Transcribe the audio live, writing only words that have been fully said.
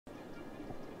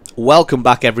Welcome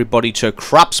back everybody to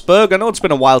Crapsburg. I know it's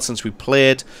been a while since we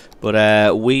played,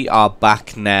 but we are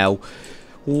back now.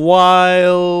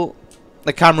 While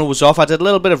the camera was off, I did a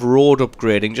little bit of road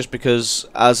upgrading just because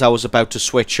as I was about to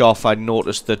switch off I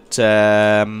noticed that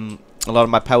a lot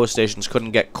of my power stations couldn't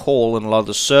get coal and a lot of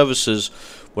the services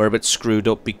were a bit screwed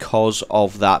up because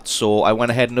of that. So I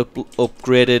went ahead and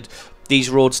upgraded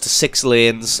these roads to 6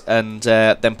 lanes and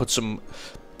then put some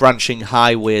branching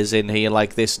highways in here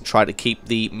like this and try to keep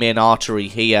the main artery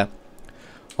here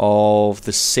of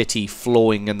the city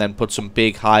flowing, and then put some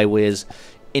big highways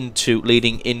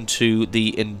leading into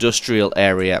the industrial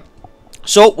area.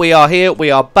 So we are here, we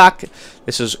are back.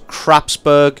 This is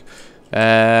Crapsburg.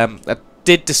 I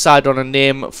did decide on a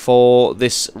name for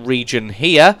this region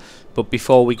here, but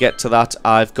before we get to that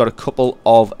I've got a couple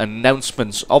of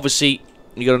announcements. Obviously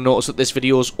you're going to notice that this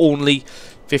video is only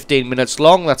 15 minutes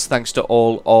long. That's thanks to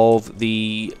all of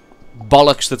the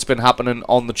bollocks that's been happening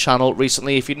on the channel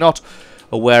recently. If you're not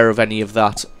aware of any of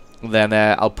that, then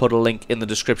I'll put a link in the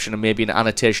description and maybe an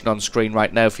annotation on screen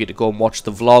right now for you to go and watch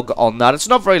the vlog on that. It's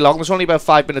not very long. There's only about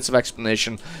 5 minutes of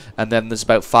explanation, and then there's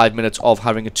about 5 minutes of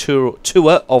having a tour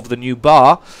of the new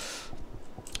bar.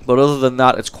 But other than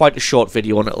that, it's quite a short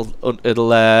video, and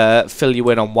it'll fill you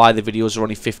in on why the videos are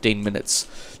only 15 minutes.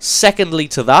 Secondly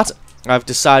to that, I've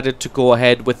decided to go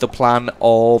ahead with the plan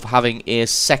of having a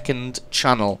second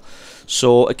channel.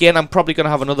 So again, I'm probably going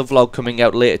to have another vlog coming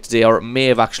out later today, or it may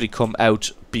have actually come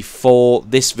out before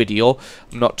this video.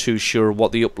 I'm not too sure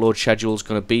what the upload schedule is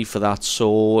going to be for that,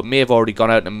 so it may have already gone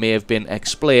out and may have been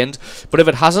explained. But if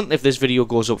it hasn't, if this video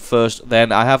goes up first,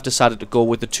 then I have decided to go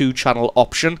with the 2-channel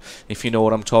option, if you know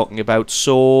what I'm talking about.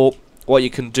 So what you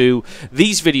can do,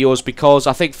 these videos, because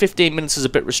I think 15 minutes is a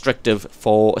bit restrictive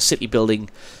for a city building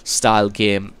style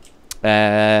game,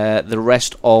 the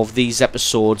rest of these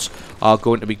episodes are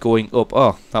going to be going up,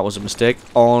 oh that was a mistake,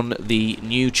 on the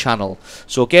new channel.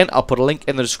 So again, I'll put a link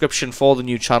in the description for the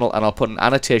new channel, and I'll put an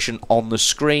annotation on the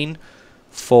screen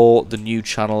for the new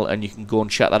channel, and you can go and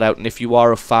check that out. And if you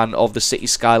are a fan of the City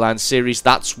Skylines series,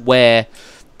 that's where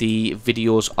the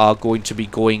videos are going to be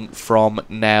going from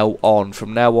now on.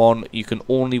 From now on, you can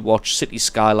only watch City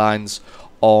Skylines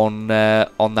on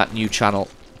that new channel.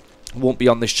 It won't be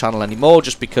on this channel anymore,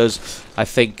 just because I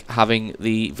think having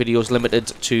the videos limited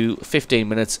to 15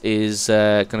 minutes is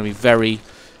going to be very,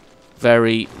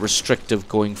 very restrictive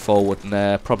going forward,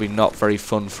 and probably not very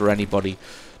fun for anybody.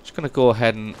 Just going to go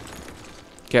ahead and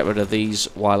get rid of these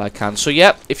while I can. So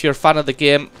yeah, if you're a fan of the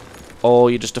game, or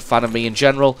you're just a fan of me in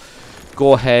general,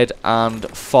 go ahead and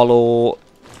follow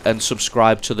and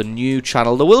subscribe to the new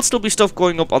channel. There will still be stuff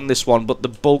going up on this one, but the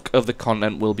bulk of the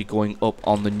content will be going up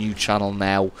on the new channel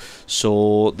now.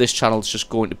 So this channel is just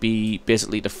going to be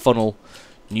basically to funnel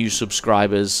new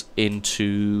subscribers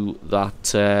into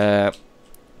that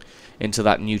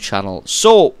new channel.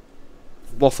 So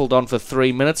waffled on for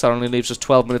 3 minutes. That only leaves us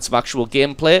 12 minutes of actual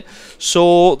gameplay.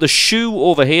 So the shoe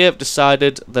over here, I've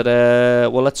decided that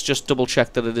well, let's just double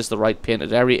check that it is the right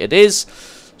painted area. It is.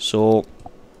 So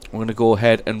I'm going to go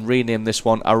ahead and rename this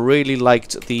one. I really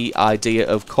liked the idea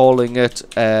of calling it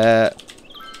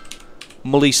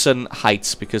Mullison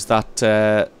Heights, because that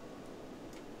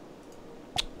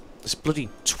this bloody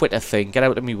Twitter thing, get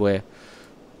out of me way.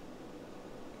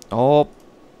 Oh,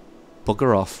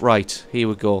 bugger off. Right, here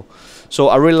we go. So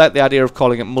I really like the idea of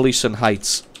calling it Mullison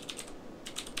Heights.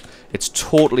 It's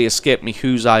totally escaped me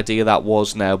whose idea that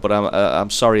was now, but I'm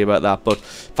sorry about that. But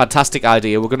fantastic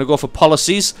idea. We're going to go for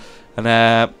policies, and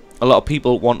a lot of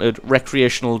people wanted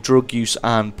recreational drug use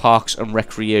and parks and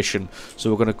recreation. So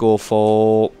we're going to go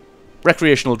for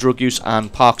recreational drug use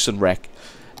and parks and rec.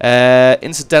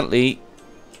 Incidentally,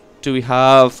 do we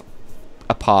have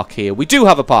a park here? We do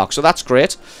have a park, so that's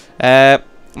great.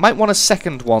 Might want a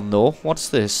second one though. What's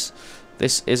this?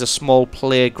 This is a small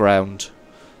playground.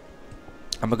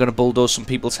 And we're going to bulldoze some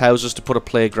people's houses to put a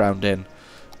playground in.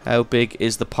 How big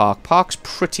is the park? Park's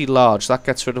pretty large. That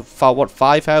gets rid of, what,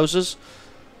 5 houses?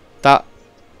 That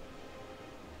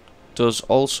does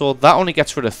also. That only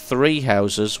gets rid of 3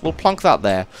 houses. We'll plonk that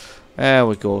there. There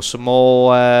we go. Some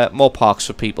more parks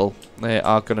for people. They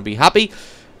are going to be happy.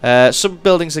 Some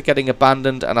buildings are getting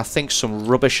abandoned, and I think some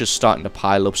rubbish is starting to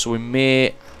pile up. So we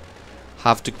may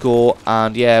have to go,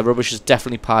 and yeah, rubbish is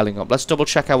definitely piling up. Let's double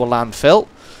check our landfill.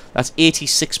 That's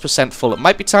 86% full. It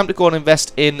might be time to go and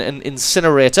invest in an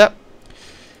incinerator,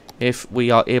 if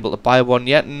we are able to buy one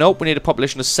yet. Nope, we need a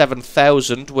population of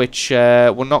 7,000, which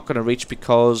we're not going to reach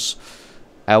because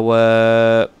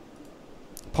our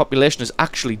population is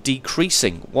actually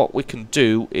decreasing. What we can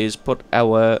do is put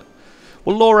our...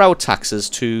 we'll lower our taxes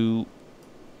to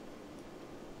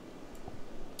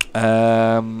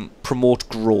promote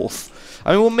growth.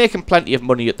 I mean, we're making plenty of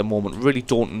money at the moment. Really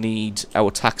don't need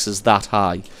our taxes that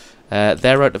high.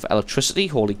 They're out of electricity.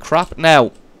 Holy crap.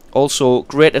 Now, also,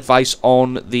 great advice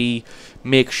on the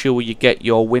make sure you get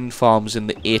your wind farms in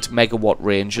the 8 megawatt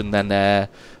range, and then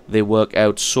they work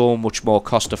out so much more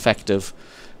cost effective.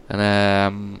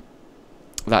 And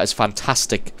that is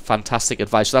fantastic, fantastic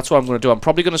advice. So that's what I'm going to do. I'm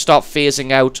probably going to start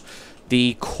phasing out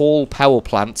the coal power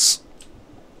plants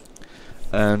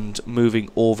and moving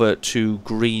over to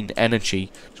green energy.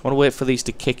 Just want to wait for these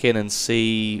to kick in and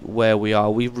see where we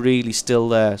are. We're really still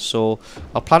there. So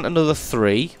I'll plant another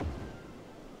 3.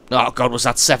 Oh god, was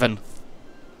that 7?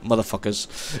 Motherfuckers.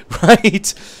 Right.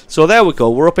 So there we go.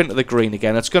 We're up into the green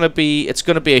again. It's gonna be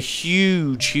a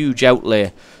huge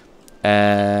outlay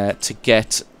to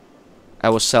get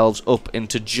ourselves up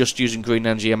into just using green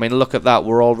energy. I mean, look at that.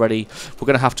 We're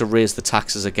gonna have to raise the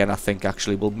taxes again, I think.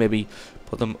 Actually, we'll maybe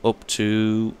put them up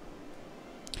to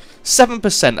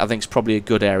 7%. I think is probably a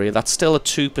good area. That's still a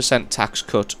 2% tax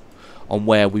cut on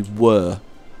where we were.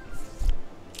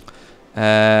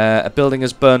 A building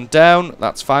has burned down.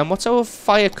 That's fine. What's our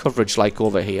fire coverage like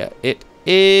over here? It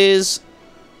is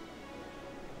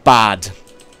bad.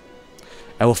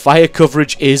 Our fire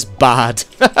coverage is bad.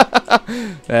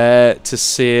 To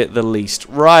say the least.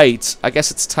 Right. I guess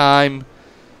it's time.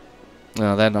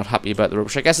 No, they're not happy about the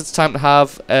rubbish. I guess it's time to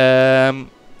have a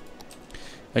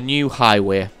new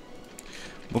highway.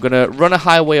 We're going to run a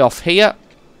highway off here.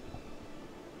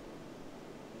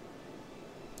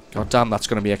 God damn, that's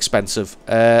going to be expensive.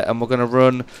 And we're going to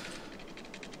run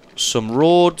some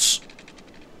roads.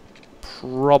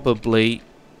 Probably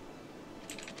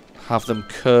have them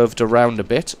curved around a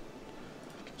bit.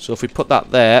 So if we put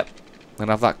that there and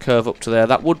have that curve up to there,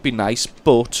 that would be nice,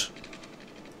 but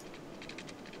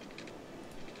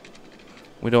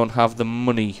we don't have the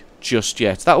money just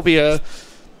yet. That'd be a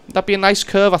nice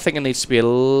curve. I think it needs to be a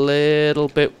little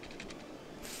bit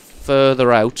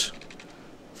further out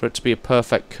for it to be a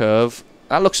perfect curve.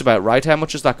 That looks about right. How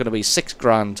much is that going to be? 6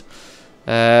 grand.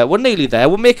 We're nearly there.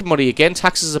 We're making money again.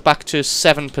 Taxes are back to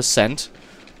 7%.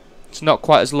 It's not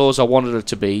quite as low as I wanted it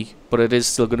to be, but it is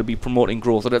still going to be promoting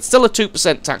growth. And it's still a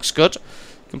 2% tax cut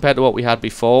compared to what we had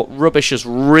before. Rubbish is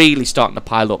really starting to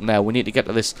pile up now. We need to get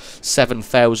to this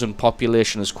 7,000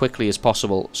 population as quickly as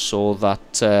possible so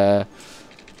that...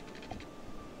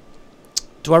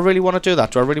 do I really want to do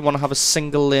that? Do I really want to have a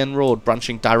single lane road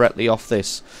branching directly off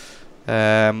this?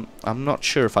 I'm not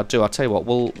sure if I do. I'll tell you what,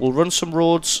 we'll run some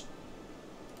roads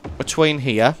between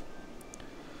here.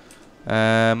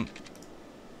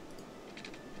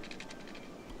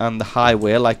 And the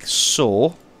highway, like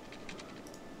so.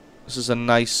 This is a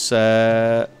nice...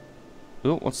 oh,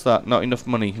 what's that? Not enough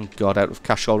money. Oh god, out of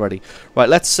cash already. Right,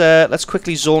 let's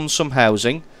quickly zone some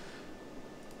housing.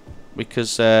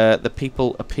 Because the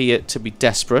people appear to be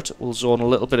desperate. We'll zone a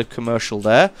little bit of commercial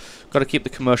there. Got to keep the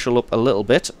commercial up a little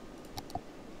bit.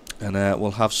 And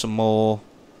we'll have some more...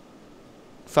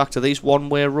 In fact, are these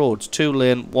one-way roads?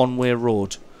 2-lane, one-way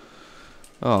road.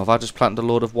 Oh, have I just planted a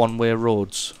load of one-way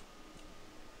roads?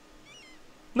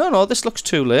 No, this looks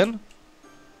 2-lane.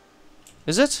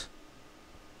 Is it?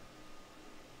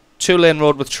 2-lane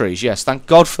road with trees. Yes, thank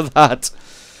God for that.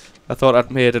 I thought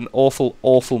I'd made an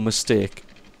awful mistake.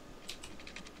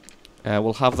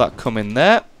 We'll have that come in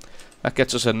there. That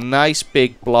gets us a nice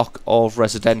big block of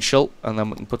residential, and then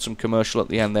we can put some commercial at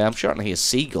the end there. I'm sure I can hear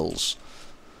seagulls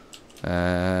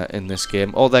in this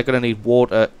game. Oh, they're going to need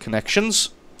water connections.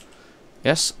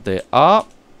 Yes, they are.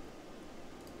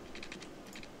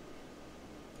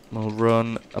 We'll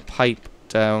run a pipe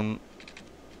down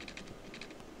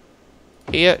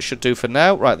here. Should do for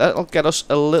now. Right, that'll get us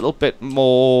a little bit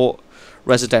more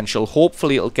residential.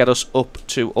 Hopefully it'll get us up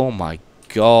to... Oh my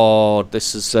god,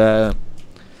 this is...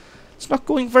 it's not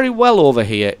going very well over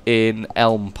here in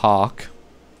Elm Park.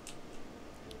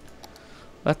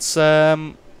 Let's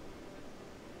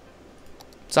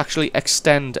actually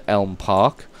extend Elm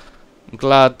Park. I'm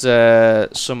glad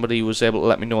somebody was able to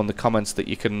let me know in the comments that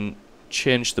you can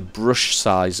change the brush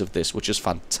size of this, which is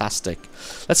fantastic.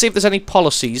 Let's see if there's any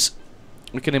policies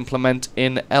we can implement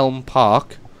in Elm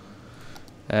Park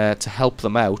to help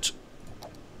them out.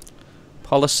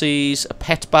 Policies, a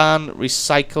pet ban,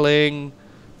 recycling,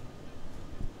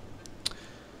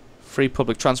 free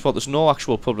public transport. There's no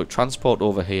actual public transport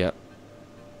over here.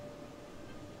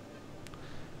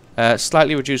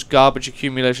 Slightly reduced garbage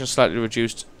accumulation, slightly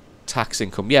reduced tax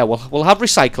income. Yeah, we'll have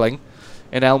recycling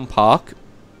in Elm Park.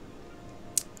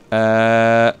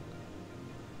 We'll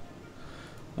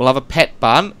have a pet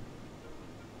ban,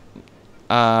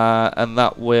 and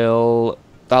that will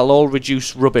that'll all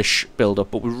reduce rubbish build-up,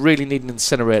 but we really need an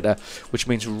incinerator, which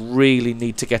means we really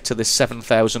need to get to this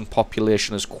 7,000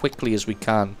 population as quickly as we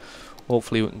can.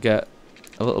 Hopefully we can get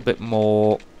a little bit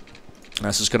more.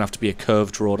 This is going to have to be a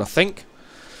curved road, I think.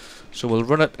 So we'll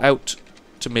run it out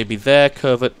to maybe there,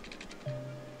 curve it.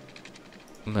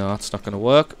 No, that's not going to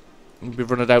work. Maybe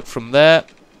run it out from there.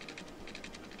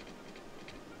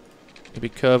 Maybe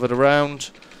curve it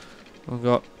around. We've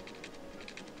got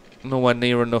nowhere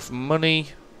near enough money.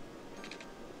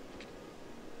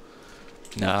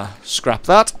 Nah, scrap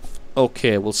that.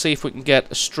 Okay, we'll see if we can get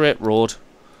a straight road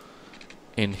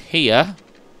in here.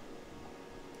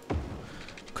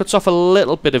 Cuts off a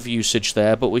little bit of usage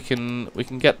there, but we can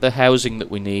get the housing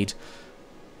that we need.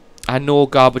 I know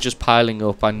garbage is piling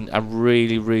up, and I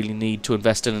really, really need to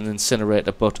invest in an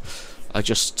incinerator, but I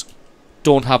just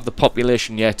don't have the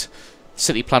population yet.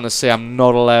 City planners say I'm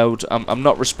not allowed, I'm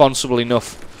not responsible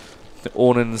enough to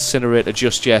own an incinerator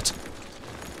just yet.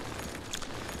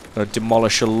 I'm going to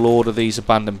demolish a load of these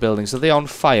abandoned buildings. Are they on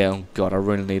fire? Oh god, I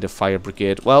really need a fire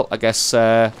brigade. Well, I guess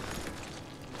we're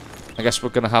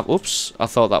going to have... Oops, I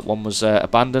thought that one was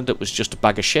abandoned. It was just a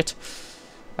bag of shit.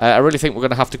 I really think we're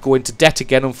going to have to go into debt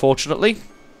again, unfortunately.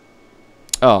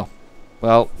 Oh,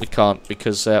 well, we can't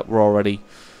because we're already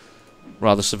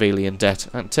rather severely in debt.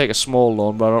 I can take a small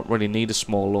loan, but I don't really need a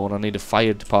small loan. I need a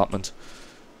fire department.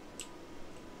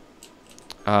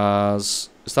 Is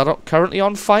that currently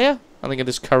on fire? I think it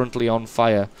is currently on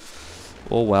fire.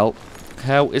 Oh, well.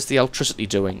 How is the electricity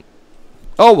doing?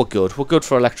 Oh, we're good. We're good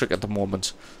for electric at the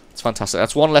moment. It's fantastic.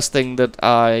 That's one less thing that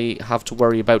I have to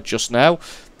worry about just now.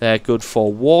 They're good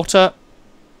for water.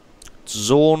 It's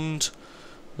zoned.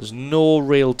 There's no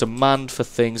real demand for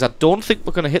things. I don't think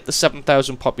we're going to hit the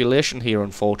 7,000 population here,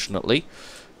 unfortunately.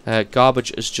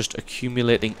 Garbage is just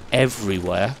accumulating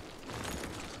everywhere.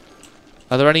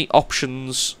 Are there any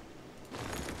options?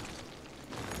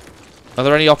 Are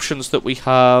there any options that we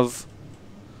have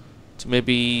to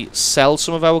maybe sell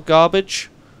some of our garbage?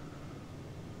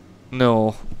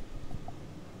 No.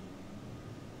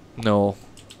 No.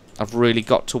 I've really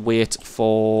got to wait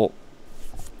for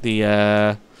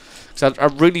the... Cause I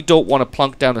really don't want to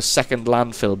plonk down a second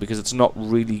landfill because it's not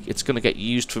really... It's going to get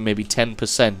used for maybe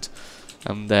 10%.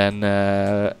 And then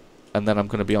I'm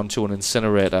going to be onto an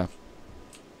incinerator.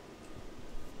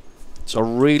 So I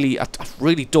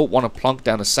really don't want to plonk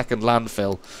down a second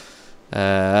landfill.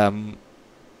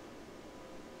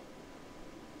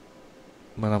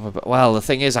 Well, the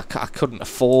thing is, I couldn't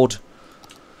afford...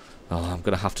 Oh, I'm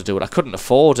going to have to do it. I couldn't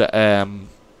afford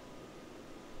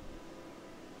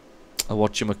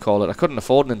whatchamacallit. I couldn't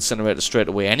afford an incinerator straight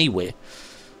away anyway.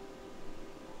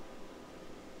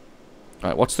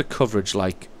 Right, what's the coverage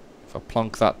like? If I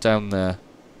plonk that down there.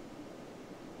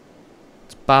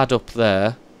 It's bad up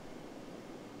there.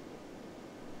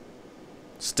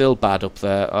 Still bad up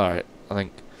there. Alright, I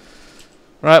think.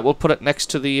 Right, we'll put it next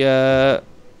to the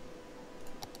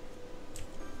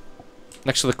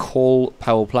coal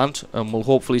power plant, and we'll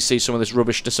hopefully see some of this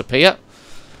rubbish disappear.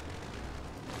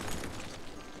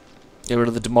 Get rid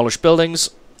of the demolished buildings.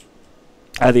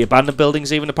 The abandoned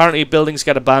buildings even. Apparently buildings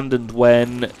get abandoned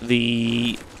when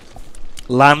the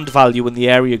land value in the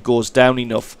area goes down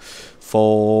enough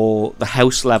for the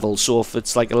house level. So if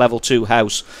it's like a level 2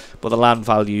 house, but the land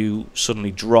value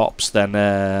suddenly drops, then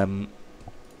the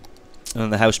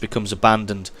house becomes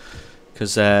abandoned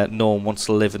because no one wants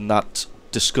to live in that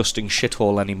disgusting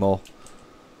shithole anymore.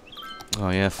 Oh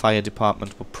yeah, fire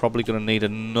department. We're probably going to need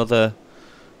another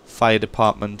fire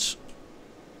department,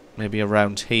 maybe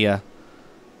around here.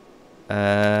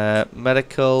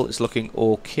 Medical is looking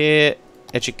okay.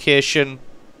 Education.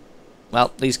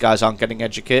 Well, these guys aren't getting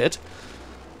educated.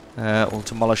 We'll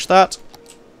demolish that.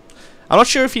 I'm not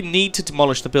sure if you need to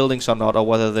demolish the buildings or not, or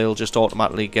whether they'll just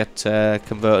automatically get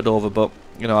converted over, but,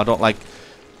 you know, I don't like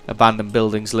abandoned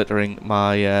buildings littering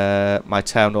my my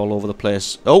town all over the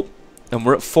place. Oh, and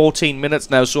we're at 14 minutes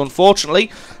now, so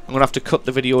unfortunately, I'm going to have to cut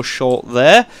the video short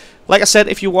there. Like I said,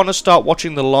 if you want to start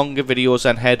watching the longer videos,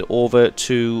 then head over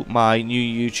to my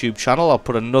new YouTube channel. I'll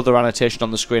put another annotation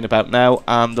on the screen about now,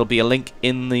 and there'll be a link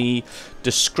in the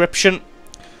description.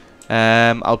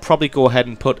 I'll probably go ahead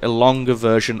and put a longer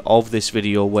version of this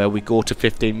video where we go to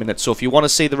 15 minutes. So if you want to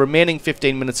see the remaining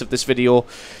 15 minutes of this video,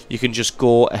 you can just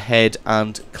go ahead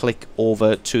and click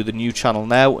over to the new channel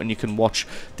now, and you can watch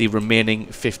the remaining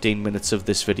 15 minutes of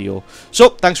this video. So,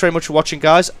 thanks very much for watching,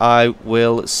 guys. I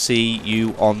will see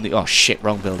you on the... Oh, shit,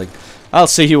 wrong building. I'll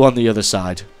see you on the other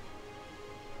side.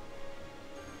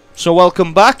 So,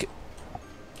 welcome back.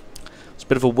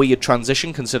 Bit of a weird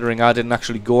transition considering I didn't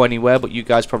actually go anywhere, but you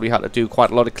guys probably had to do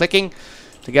quite a lot of clicking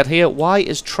to get here. Why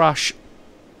is trash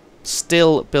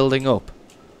Still building up.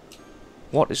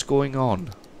 What is going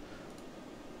on?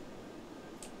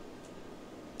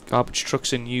 Garbage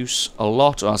trucks in use a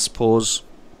lot, I suppose.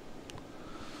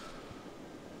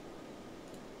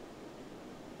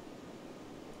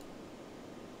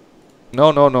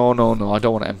 No, no, no, no, no. I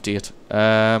don't want to empty it.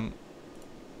 Let's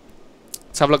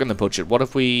have a look in the budget. What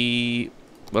have we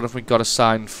got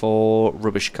assigned for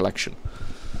rubbish collection?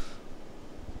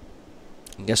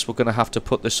 I guess we're going to have to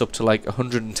put this up to like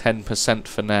 110%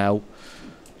 for now,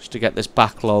 just to get this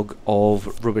backlog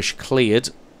of rubbish cleared.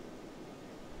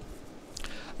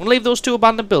 I'm going to leave those 2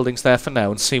 abandoned buildings there for now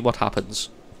and see what happens.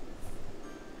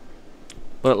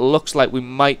 But it looks like we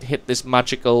might hit this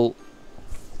magical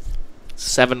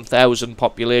 7,000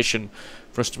 population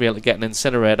for us to be able to get an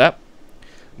incinerator.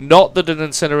 Not that an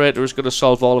incinerator is going to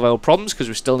solve all of our problems, because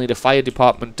we still need a fire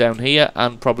department down here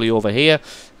and probably over here,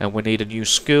 and we need a new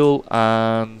school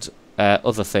and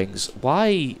other things.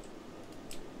 Why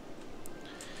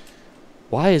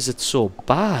is it so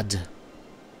bad?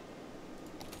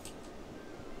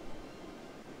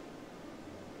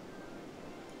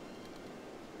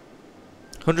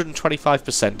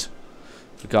 %125%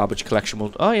 for garbage collection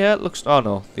will... Oh yeah, it looks... Oh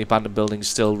no, the abandoned buildings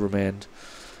still remained.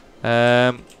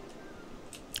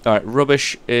 Alright,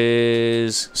 rubbish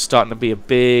is starting to be a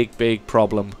big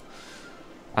problem.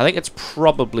 I think it's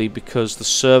probably because the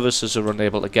services are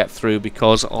unable to get through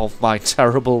because of my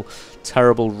terrible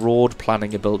road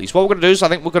planning abilities. What we're going to do is I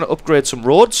think we're going to upgrade some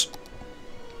roads.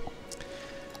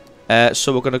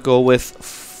 So we're going to go with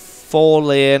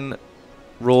 4-lane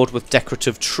road with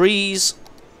decorative trees.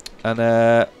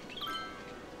 And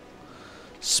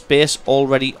space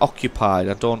already occupied.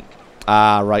 I don't...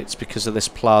 Ah, right, it's because of this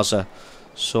plaza.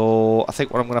 So I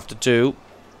think what I'm going to have to do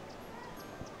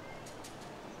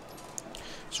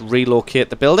is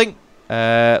relocate the building.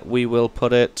 We will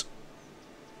put it...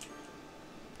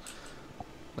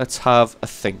 Let's have a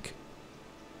think.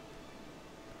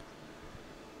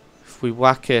 If we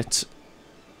whack it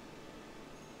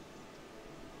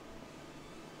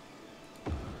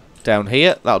down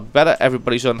here, that'll be better.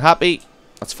 Everybody's unhappy.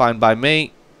 That's fine by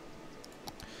me.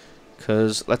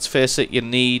 Because, let's face it, you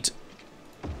need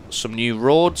some new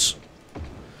roads.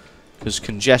 Because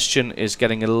congestion is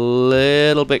getting a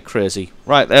little bit crazy.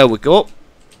 Right, there we go.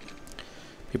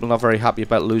 People are not very happy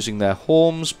about losing their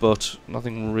homes, but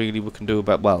nothing really we can do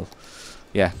about... Well,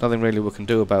 yeah, nothing really we can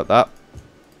do about that.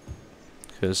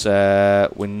 Because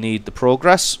we need the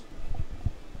progress.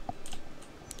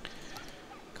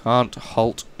 Can't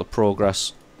halt the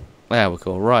progress. There we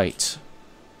go, right.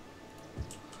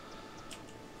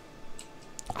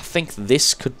 I think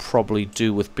this could probably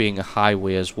do with being a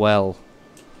highway as well.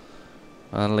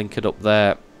 And link it up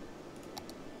there.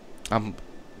 I'm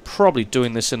probably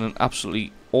doing this in an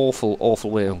absolutely awful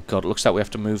way. Oh god, it looks like we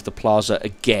have to move the plaza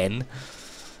again.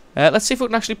 Let's see if we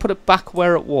can actually put it back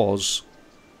where it was.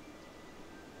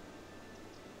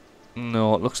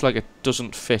 No, it looks like it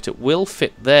doesn't fit. It will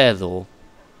fit there though.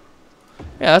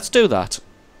 Yeah, let's do that.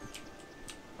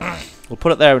 We'll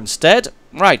put it there instead.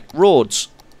 Right, roads.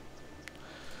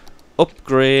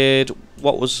 Upgrade.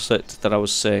 What was it that I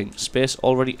was saying? Space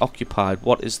already occupied.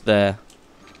 What is there?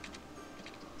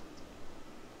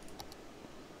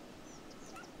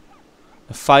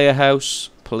 A firehouse,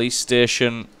 police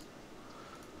station.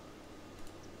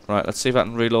 Right, let's see if I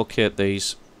can relocate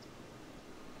these.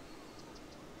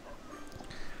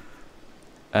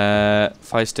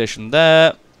 Fire station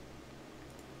there.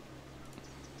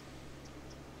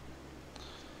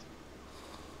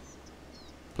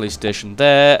 Police station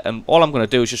there, and all I'm going to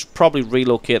do is just probably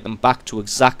relocate them back to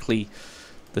exactly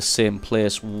the same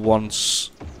place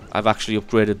once I've actually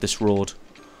upgraded this road,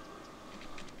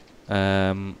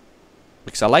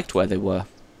 because I liked where they were.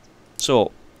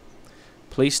 So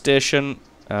police station,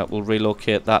 we'll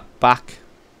relocate that back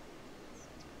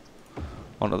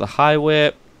onto the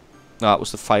highway. No, that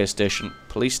was the fire station.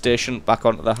 Police station back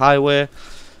onto the highway.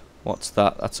 What's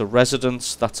that? That's a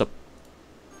residence. That's a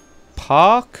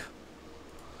park.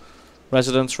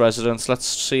 Residence. Let's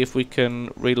see if we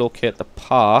can relocate the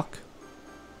park.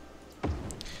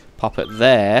 Pop it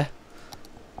there.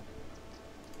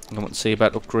 And I want to see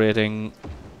about upgrading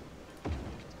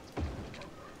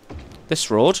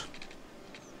this road.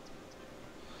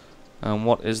 And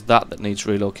what is that needs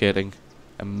relocating?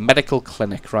 A medical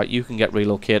clinic. Right, you can get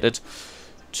relocated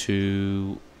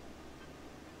to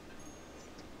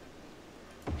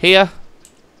here.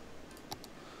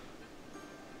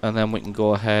 And then we can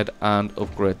go ahead and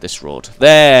upgrade this road.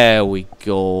 There we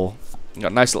go. We've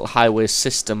got a nice little highway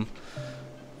system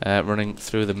running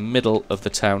through the middle of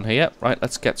the town here. Right,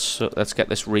 let's get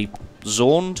this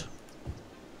rezoned.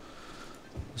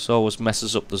 This always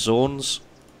messes up the zones.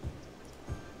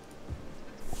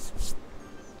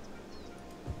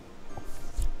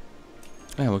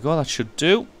 There we go, that should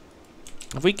do.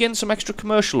 Have we gained some extra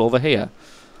commercial over here?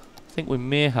 I think we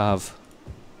may have.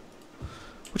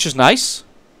 Which is nice.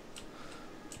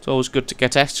 It's always good to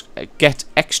get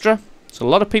extra. So a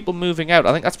lot of people moving out.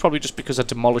 I think that's probably just because I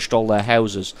demolished all their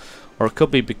houses. Or it could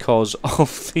be because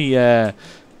of the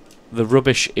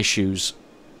rubbish issues.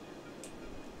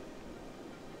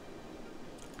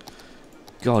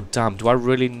 God damn, do I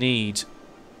really need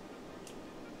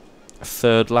a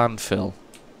third landfill?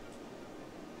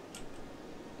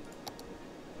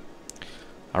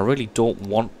 I really don't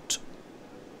want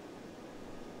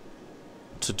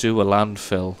to do a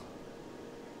landfill.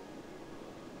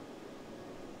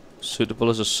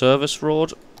 Suitable as a service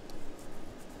road.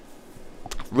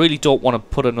 Really don't want to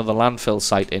put another landfill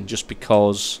site in just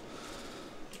because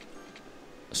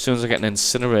as soon as I get an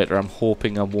incinerator I'm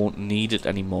hoping I won't need it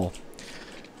anymore.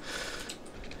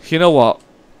 You know what?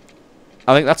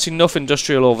 I think that's enough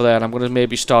industrial over there, and I'm going to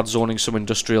maybe start zoning some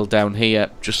industrial down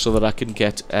here just so that I can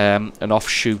get an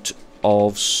offshoot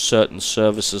of certain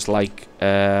services like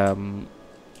garbage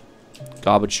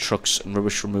trucks and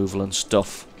rubbish removal and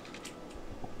stuff.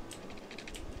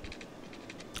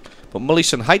 But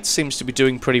Mullyson Heights seems to be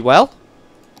doing pretty well.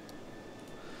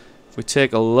 If we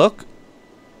take a look,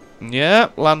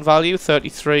 yeah, land value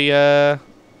 33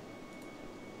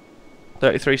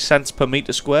 cents per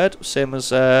meter squared, same as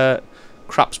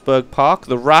Crapsburg Park.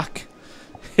 The rack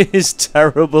is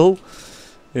terrible.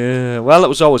 Yeah, well, it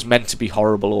was always meant to be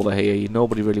horrible over here.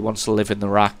 Nobody really wants to live in the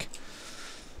rack.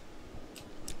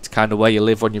 It's kind of where you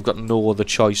live when you've got no other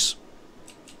choice.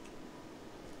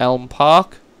 Elm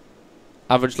Park.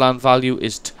 Average land value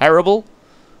is terrible.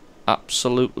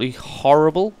 Absolutely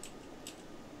horrible.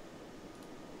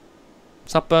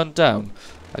 Is that burned down?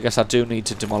 I guess I do need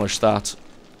to demolish that.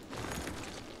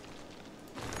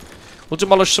 We'll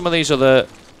demolish some of these other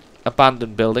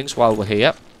abandoned buildings while we're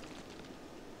here.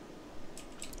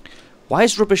 Why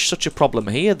is rubbish such a problem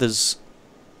here? There's...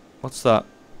 What's that?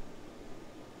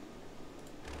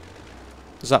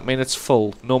 Does that mean it's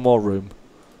full? No more room.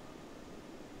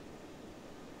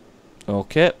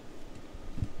 Okay.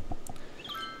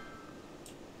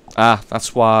 Ah,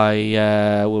 that's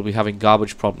why we'll be having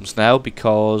garbage problems now,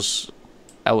 because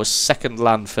our second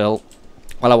landfill,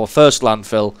 well, our first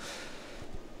landfill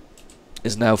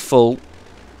is now full,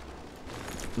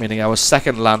 meaning our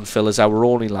second landfill is our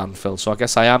only landfill. So I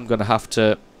guess I am going to have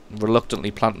to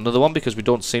reluctantly plant another one, because we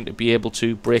don't seem to be able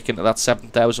to break into that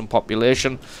 7,000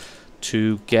 population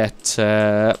to get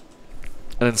an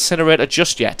incinerator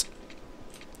just yet.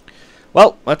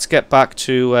 Well, let's get back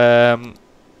to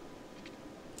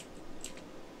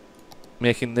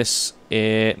making this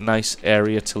a nice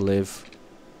area to live.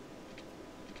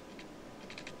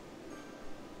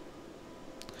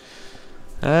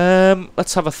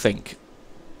 Let's have a think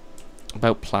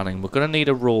about planning. We're going to need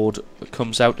a road that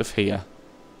comes out of here.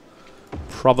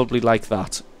 Probably like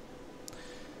that.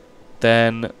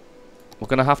 Then we're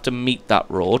going to have to meet that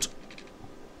road.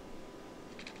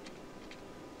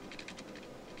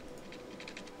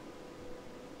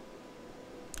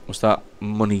 Was that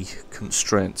money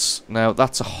constraints? Now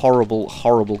that's a horrible,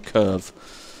 horrible curve.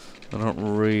 I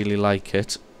don't really like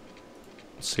it.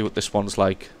 Let's see what this one's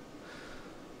like.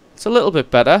 It's a little bit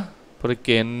better, but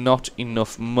again, not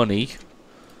enough money.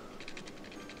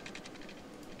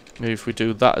 Maybe if we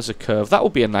do that as a curve, that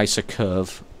would be a nicer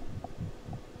curve.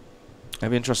 I'd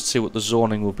be interested to see what the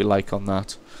zoning will be like on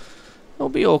that. It'll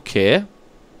be okay.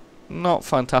 Not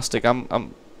fantastic.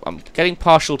 I'm getting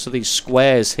partial to these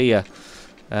squares here.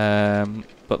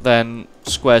 But then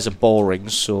squares are boring,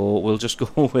 so we'll just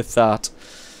go with that.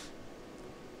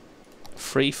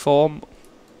 Freeform.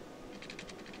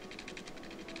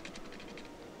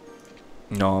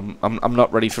 No, I'm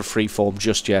not ready for freeform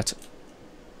just yet.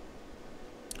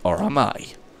 Or am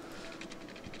I?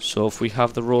 So if we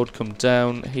have the road come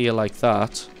down here like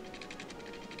that,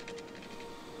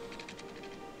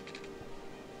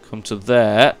 come to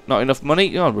there. Not enough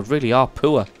money? Oh, we really are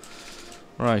poor.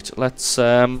 Right, let's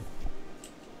well,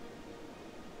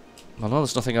 no,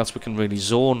 there's nothing else we can really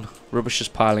zone. Rubbish is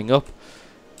piling up.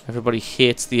 Everybody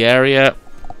hates the area.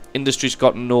 Industry's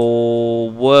got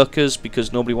no workers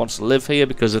because nobody wants to live here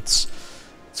because it's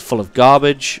full of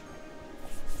garbage.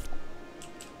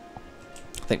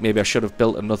 I think maybe I should have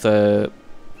built another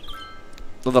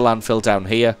landfill down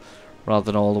here rather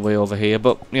than all the way over here,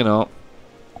 but you know,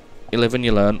 you live and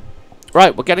you learn.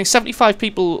 Right, we're getting 75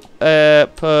 people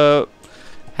per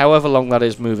however long that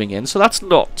is moving in, so that's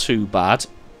not too bad.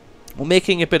 We're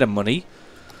making a bit of money.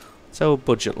 What's our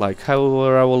budget like? How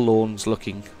are our loans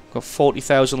looking? Got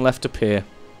 40,000 left to pay.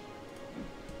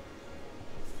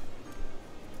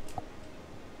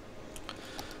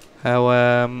 How,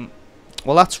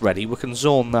 well, that's ready. We can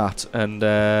zone that and,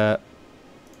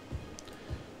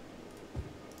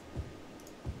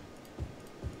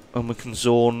 we can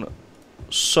zone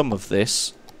some of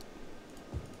this.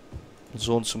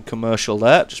 Zone some commercial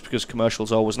there, just because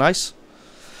commercial's always nice.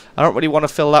 I don't really want to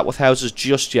fill that with houses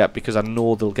just yet, because I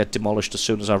know they'll get demolished as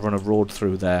soon as I run a road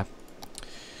through there.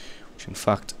 Which, in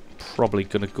fact, probably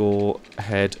going to go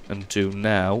ahead and do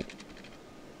now.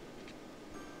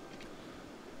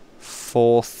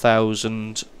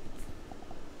 4,000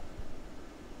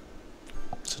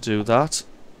 to do that.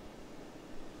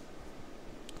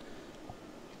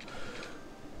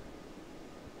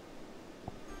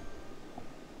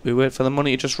 We wait for the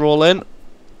money to just roll in.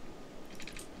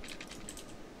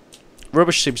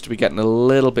 Rubbish seems to be getting a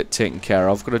little bit taken care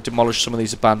of. Going to demolish some of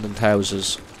these abandoned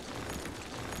houses.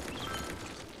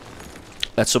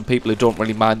 Let some people who don't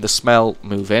really mind the smell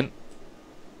move in.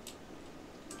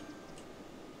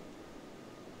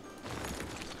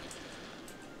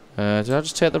 Did I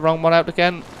just take the wrong one out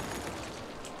again?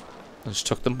 I just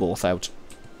took them both out.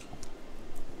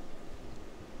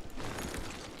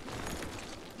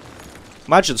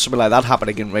 Imagine something like that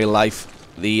happening in real life.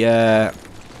 The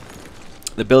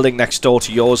building next door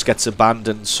to yours gets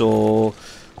abandoned, so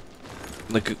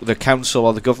the council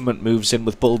or the government moves in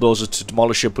with bulldozers to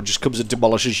demolish it, but just comes and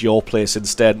demolishes your place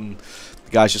instead. And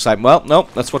the guy's just like, well, no,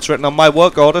 that's what's written on my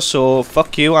work order, so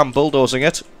fuck you, I'm bulldozing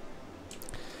it.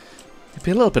 You'd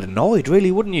be a little bit annoyed,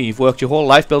 really, wouldn't you? You've worked your whole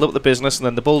life, built up the business, and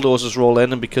then the bulldozers roll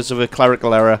in, and because of a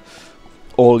clerical error,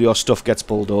 all your stuff gets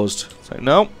bulldozed. It's like,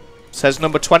 no. Says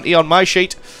number 20 on my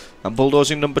sheet. I'm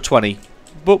bulldozing number 20.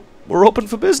 But we're open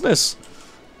for business.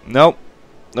 No.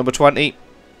 Number 20.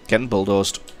 Getting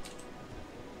bulldozed.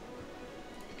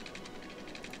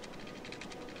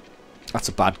 That's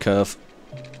a bad curve.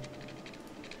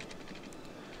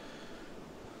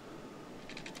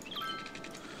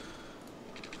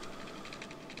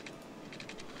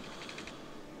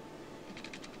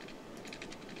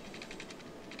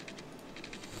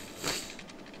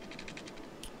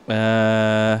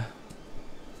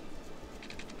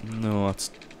 No,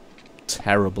 that's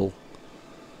terrible.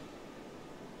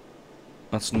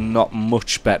 That's not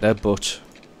much better, but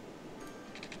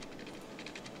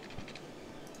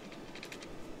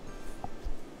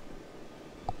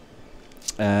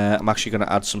I'm actually going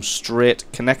to add some straight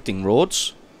connecting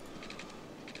roads.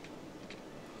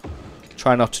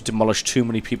 Try not to demolish too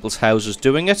many people's houses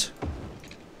doing it.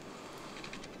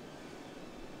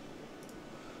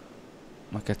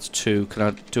 That gets two. Can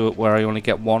I do it where I only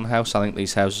get one house? I think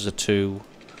these houses are too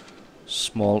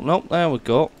small. Nope, there we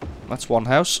go. That's one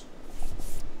house.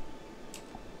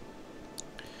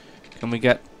 Can we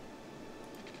get...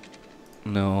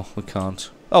 No, we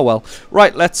can't. Oh well.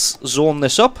 Right, let's zone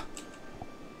this up.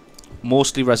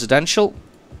 Mostly residential.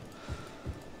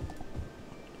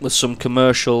 With some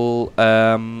commercial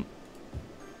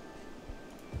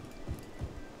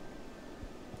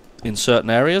in certain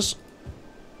areas.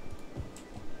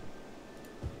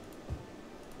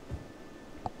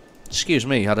 Excuse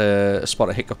me, had a spot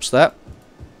of hiccups there.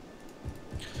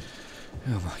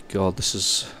 Oh my god, this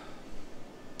is...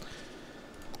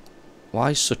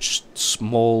 Why such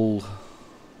small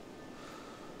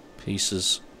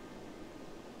pieces?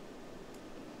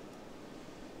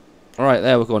 Alright,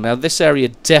 there we go. Now this area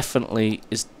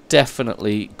is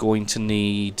definitely going to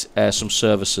need some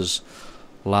services.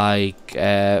 Like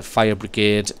fire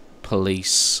brigade,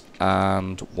 police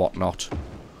and whatnot.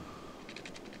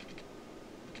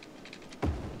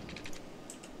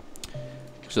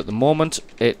 Because at the moment,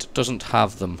 it doesn't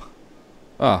have them.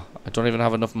 Ah, I don't even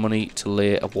have enough money to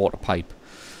lay a water pipe.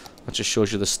 That just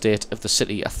shows you the state of the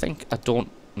city. I think I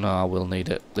don't... No, I will need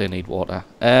it. They need water.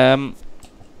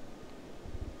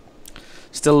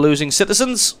 Still losing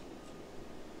citizens.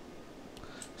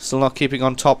 Still not keeping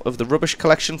on top of the rubbish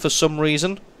collection for some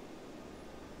reason.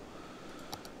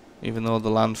 Even though the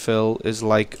landfill is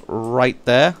like right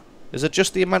there. Is it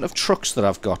just the amount of trucks that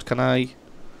I've got? Can I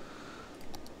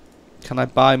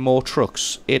buy more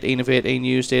trucks? 18 of 18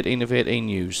 used, 18 of 18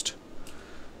 used.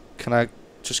 Can I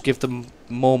just give them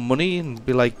more money and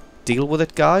be like, deal with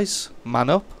it, guys? Man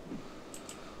up.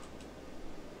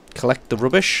 Collect the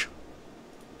rubbish.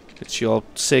 It's your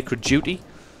sacred duty.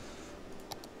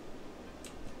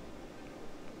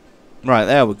 Right,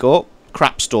 there we go.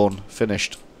 Crapstone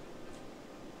finished.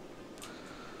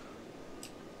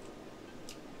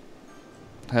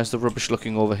 How's the rubbish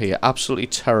looking over here? Absolutely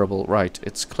terrible. Right,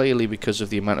 it's clearly because of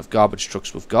the amount of garbage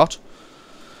trucks we've got.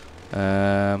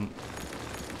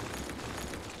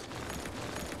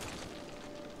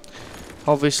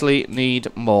 Obviously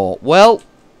need more. Well,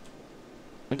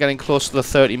 we're getting close to the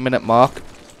 30-minute mark,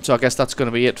 so I guess that's going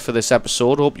to be it for this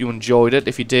episode. Hope you enjoyed it.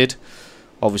 If you did,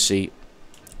 obviously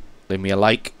leave me a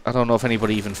like. I don't know if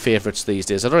anybody even favourites these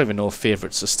days. I don't even know if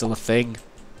favourites are still a thing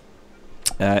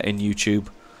in YouTube.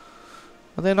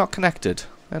 Are they not connected?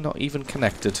 They're not even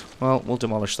connected. Well, we'll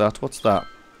demolish that. What's that?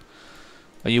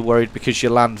 Are you worried because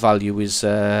your land value is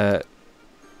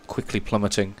quickly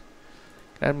plummeting?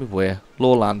 Get me where?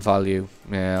 Low land value.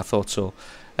 Yeah, I thought so.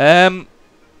 Can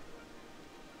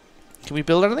we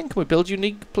build anything? Can we build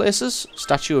unique places?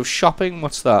 Statue of shopping.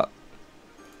 What's that?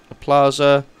 A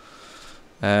plaza.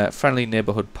 Friendly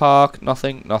neighborhood park.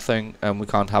 Nothing. Nothing. And we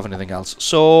can't have anything else.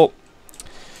 So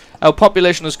our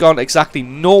population has gone exactly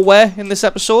nowhere in this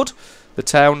episode. The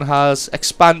town has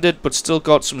expanded, but still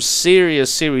got some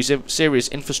serious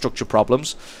infrastructure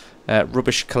problems.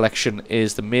 Rubbish collection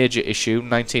is the major issue.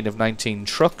 19 of 19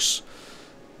 trucks.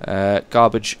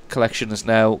 Garbage collection is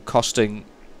now costing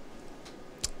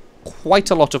quite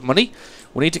a lot of money.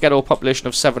 We need to get our population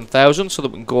of 7,000 so that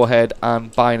we can go ahead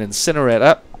and buy an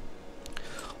incinerator.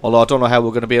 Although I don't know how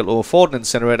we're going to be able to afford an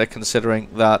incinerator, considering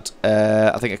that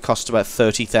I think it costs about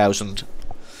 30,000.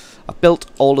 I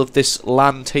built all of this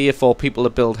land here for people to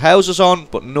build houses on,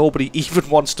 but nobody even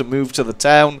wants to move to the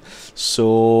town,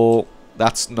 so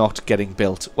that's not getting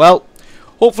built. Well,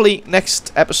 hopefully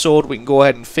next episode we can go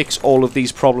ahead and fix all of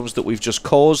these problems that we've just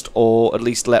caused, or at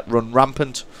least let run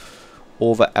rampant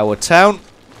over our town.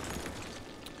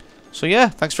 So yeah,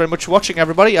 thanks very much for watching,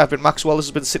 everybody. I've been Maxwell. This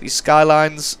has been City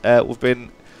Skylines. We've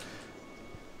been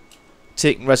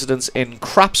taking residence in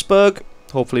Crapsburg.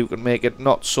 Hopefully we can make it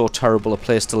not so terrible a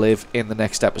place to live in the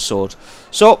next episode.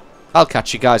 So, I'll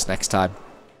catch you guys next time.